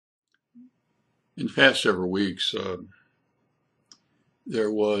In the past several weeks,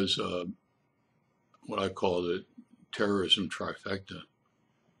 there was what I call the Terrorism Trifecta: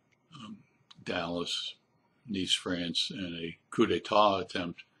 Dallas, Nice, France, and a coup d'etat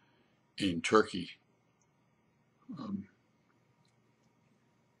attempt in Turkey. And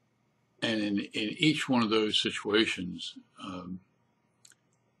in each one of those situations,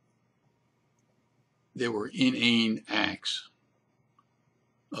 there were inane acts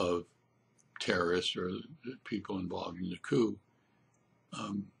of terrorists or people involved in the coup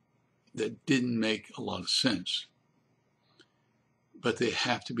that didn't make a lot of sense, but they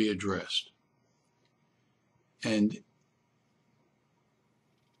have to be addressed. And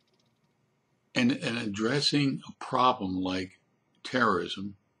addressing a problem like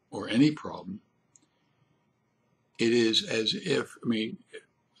terrorism or any problem, it is as if,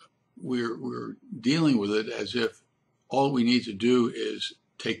 we're dealing with it as if all we need to do is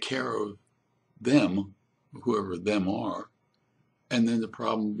take care of them, whoever them are, and then the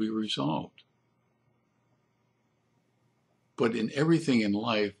problem will be resolved. But in everything in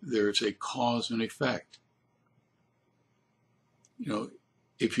life, there's a cause and effect.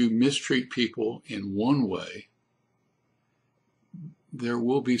 If you mistreat people in one way, there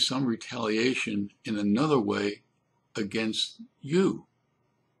will be some retaliation in another way against you.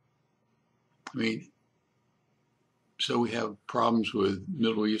 So we have problems with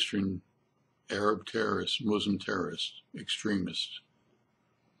Middle Eastern Arab terrorists, Muslim terrorists, extremists.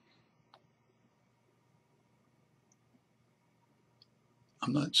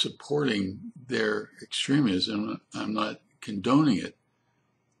 I'm not supporting their extremism. I'm not condoning it.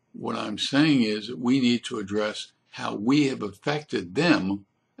 What I'm saying is that we need to address how we have affected them,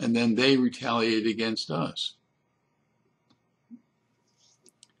 and then they retaliate against us.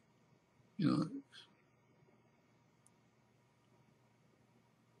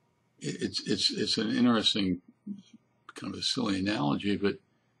 It's an interesting, kind of a silly analogy, but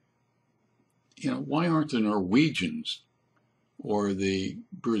why aren't the Norwegians or the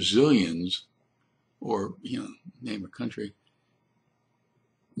Brazilians, or name a country,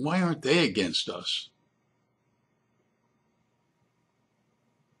 why aren't they against us?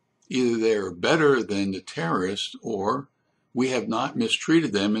 Either they are better than the terrorists, or we have not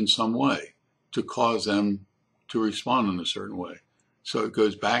mistreated them in some way to cause them to respond in a certain way. So it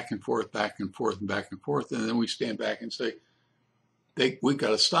goes back and forth, back and forth, and back and forth, and then we stand back and say, we've got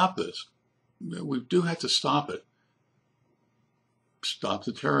to stop this. We do have to stop it. Stop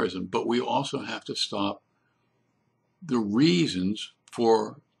the terrorism, but we also have to stop the reasons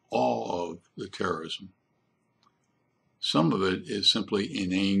for all of the terrorism. Some of it is simply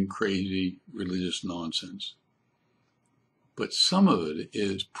inane, crazy, religious nonsense. But some of it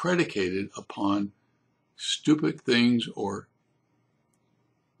is predicated upon stupid things or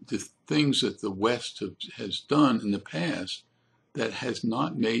the things that the West has done in the past that has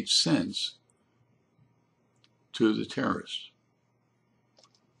not made sense to the terrorists.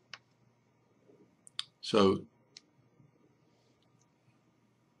 So,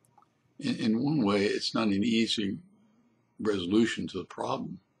 in one way, it's not an easy resolution to the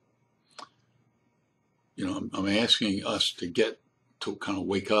problem. I'm asking us to kind of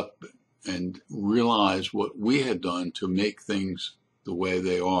wake up and realize what we had done to make things the way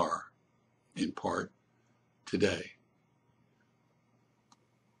they are, in part, today.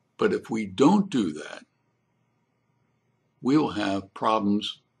 But if we don't do that, we will have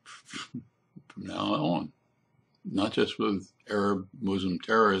problems from now on, not just with Arab, Muslim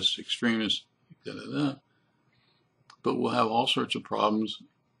terrorists, extremists, but we'll have all sorts of problems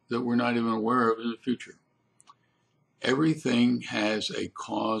that we're not even aware of in the future. Everything has a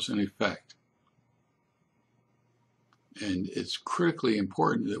cause and effect. And it's critically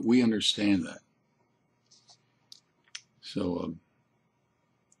important that we understand that. So,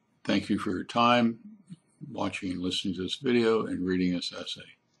 thank you for your time, watching and listening to this video and reading this essay.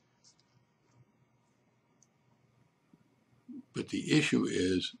 But the issue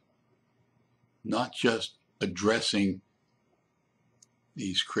is not just addressing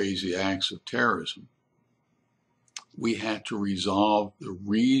these crazy acts of terrorism. We have to resolve the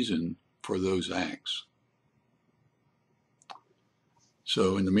reason for those acts.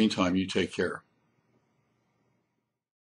 So in the meantime, you take care.